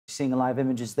Seeing live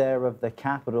images there of the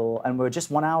Capitol, and we're just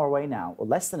 1 hour away now, or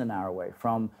less than an hour away,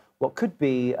 from what could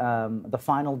be the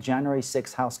final January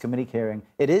 6th House committee hearing.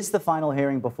 It is the final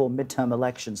hearing before midterm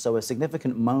elections, so a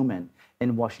significant moment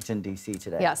in Washington, D.C.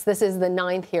 today. Yes, this is the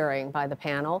 9th hearing by the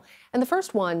panel, and the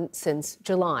first one since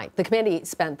July. The committee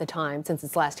spent the time since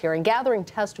its last hearing gathering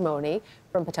testimony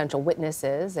from potential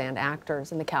witnesses and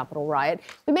actors in the Capitol riot.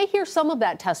 We may hear some of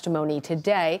that testimony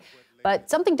today.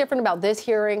 But something different about this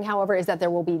hearing, however, is that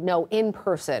there will be no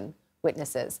in-person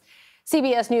witnesses.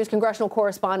 CBS News congressional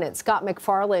correspondent Scott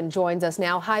MacFarlane joins us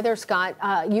now. Hi there, Scott.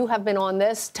 You have been on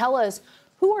this. Tell us,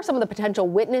 who are some of the potential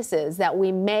witnesses that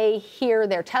we may hear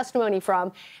their testimony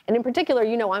from? And in particular,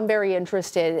 you know, I'm very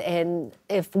interested in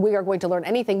if we are going to learn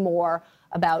anything more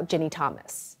about Ginni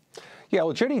Thomas. Yeah,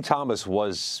 well, Ginni Thomas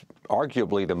was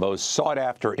arguably the most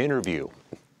sought-after interview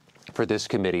for this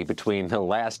committee between the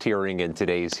last hearing and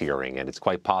today's hearing. And it's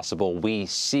quite possible we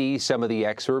see some of the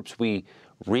excerpts, we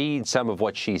read some of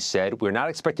what she said. We're not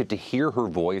expected to hear her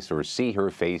voice or see her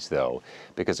face, though,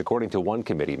 because according to one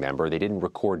committee member, they didn't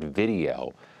record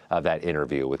video of that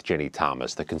interview with Ginni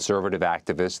Thomas, the conservative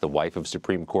activist, the wife of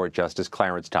Supreme Court Justice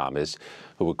Clarence Thomas,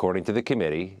 who, according to the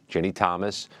committee, Ginni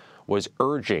Thomas was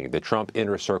urging the Trump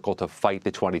inner circle to fight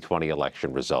the 2020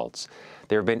 election results.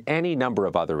 There have been any number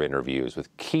of other interviews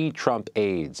with key Trump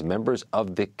aides, members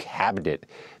of the cabinet,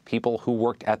 people who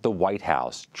worked at the White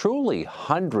House. Truly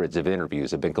hundreds of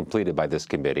interviews have been completed by this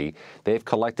committee. They've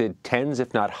collected tens,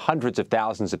 if not hundreds of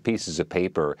thousands of pieces of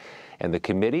paper, and the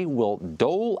committee will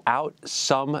dole out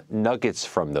some nuggets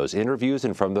from those interviews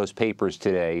and from those papers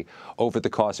today over the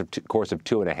course of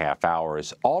 2.5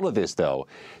 hours. All of this, though,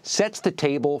 sets the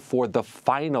table for the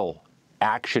final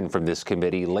action from this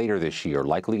committee later this year,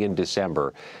 likely in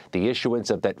December, the issuance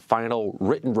of that final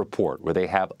written report where they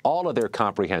have all of their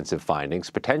comprehensive findings,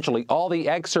 potentially all the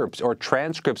excerpts or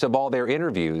transcripts of all their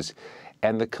interviews,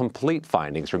 and the complete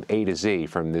findings from A to Z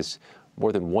from this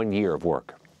more than 1 year of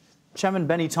work. Chairman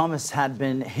Ginni Thomas had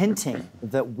been hinting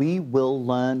that we will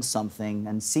learn something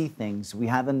and see things we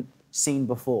haven't seen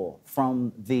before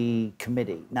from the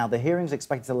committee. Now, the hearing's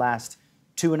expected to last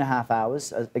 2.5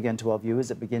 hours. Again, to our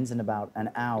viewers, it begins in about an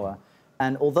hour.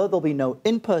 And although there'll be no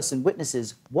in-person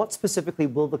witnesses, what specifically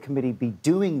will the committee be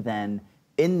doing then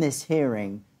in this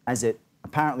hearing as it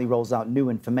apparently rolls out new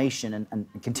information and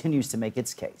continues to make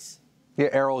its case? Yeah,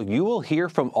 Errol, you will hear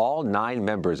from all 9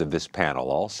 members of this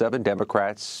panel. All 7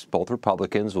 Democrats, both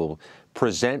Republicans, will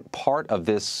present part of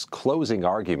this closing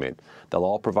argument. They'll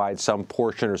all provide some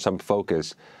portion or some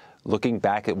focus looking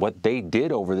back at what they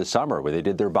did over the summer, where they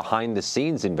did their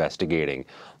behind-the-scenes investigating,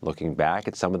 looking back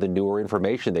at some of the newer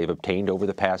information they've obtained over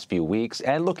the past few weeks,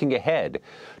 and looking ahead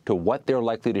to what they're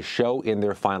likely to show in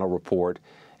their final report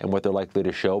and what they're likely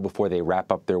to show before they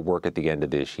wrap up their work at the end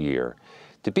of this year.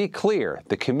 To be clear,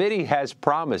 the committee has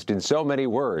promised in so many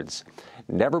words,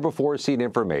 never-before-seen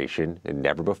information and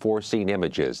never-before-seen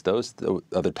images. Those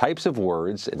are the types of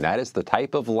words, and that is the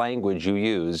type of language you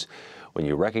use when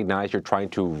you recognize you're trying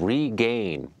to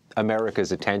regain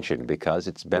America's attention, because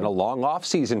it's been a long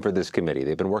off-season for this committee.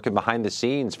 They've been working behind the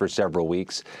scenes for several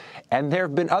weeks, and there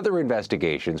have been other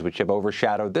investigations which have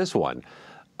overshadowed this one,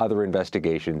 other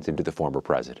investigations into the former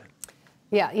president.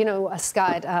 Yeah, you know,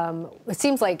 Scott, it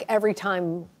seems like every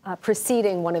time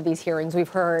preceding one of these hearings, we've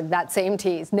heard that same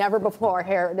tease, never before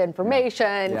heard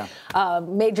information,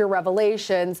 major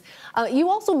revelations. You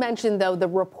also mentioned, though, the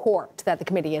report that the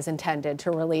committee is intended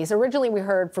to release. Originally, we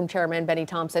heard from Chairman Ginni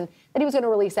Thomas that he was going to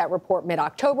release that report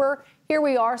mid-October. Here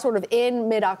we are sort of in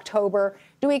mid-October.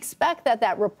 Do we expect that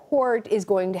that report is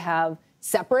going to have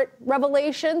separate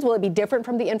revelations? Will it be different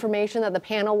from the information that the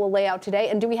panel will lay out today?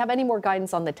 And do we have any more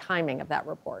guidance on the timing of that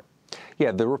report?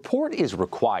 Yeah, the report is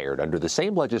required under the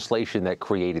same legislation that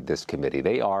created this committee.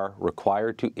 They are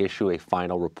required to issue a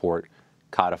final report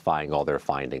codifying all their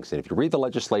findings. And if you read the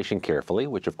legislation carefully,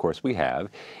 which of course we have,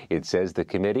 it says the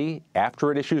committee,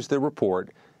 after it issues the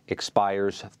report,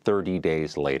 expires 30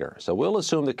 days later. So we'll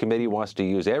assume the committee wants to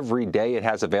use every day it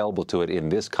has available to it in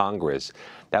this Congress.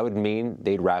 That would mean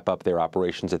they'd wrap up their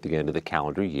operations at the end of the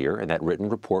calendar year, and that written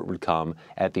report would come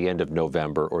at the end of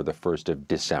November or the 1st of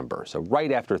December. So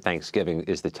right after Thanksgiving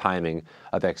is the timing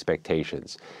of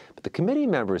expectations. But the committee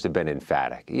members have been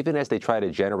emphatic. Even as they try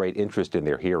to generate interest in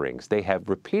their hearings, they have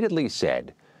repeatedly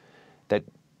said that,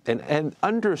 and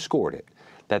underscored it,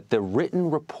 that the written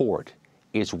report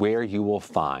is where you will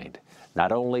find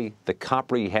not only the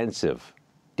comprehensive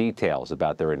details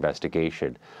about their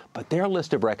investigation, but their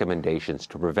list of recommendations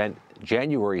to prevent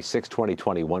January 6,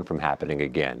 2021 from happening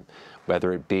again,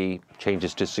 whether it be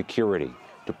changes to security,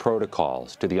 to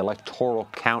protocols, to the Electoral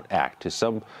Count Act, to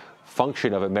some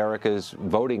function of America's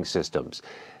voting systems.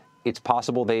 It's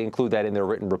possible they include that in their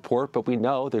written report, but we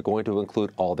know they're going to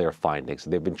include all their findings.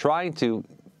 They've been trying to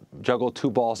juggle two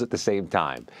balls at the same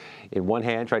time. In one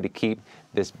hand, trying to keep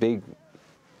this big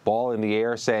ball in the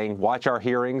air saying, watch our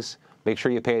hearings, make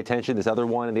sure you pay attention. This other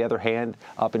one in the other hand,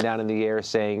 up and down in the air,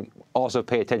 saying, also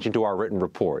pay attention to our written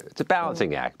report. It's a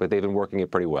balancing act, but they've been working it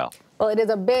pretty well. Well, it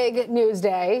is a big news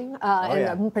day,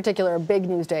 in particular, a big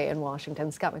news day in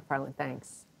Washington. Scott MacFarlane,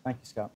 thanks. Thank you, Scott.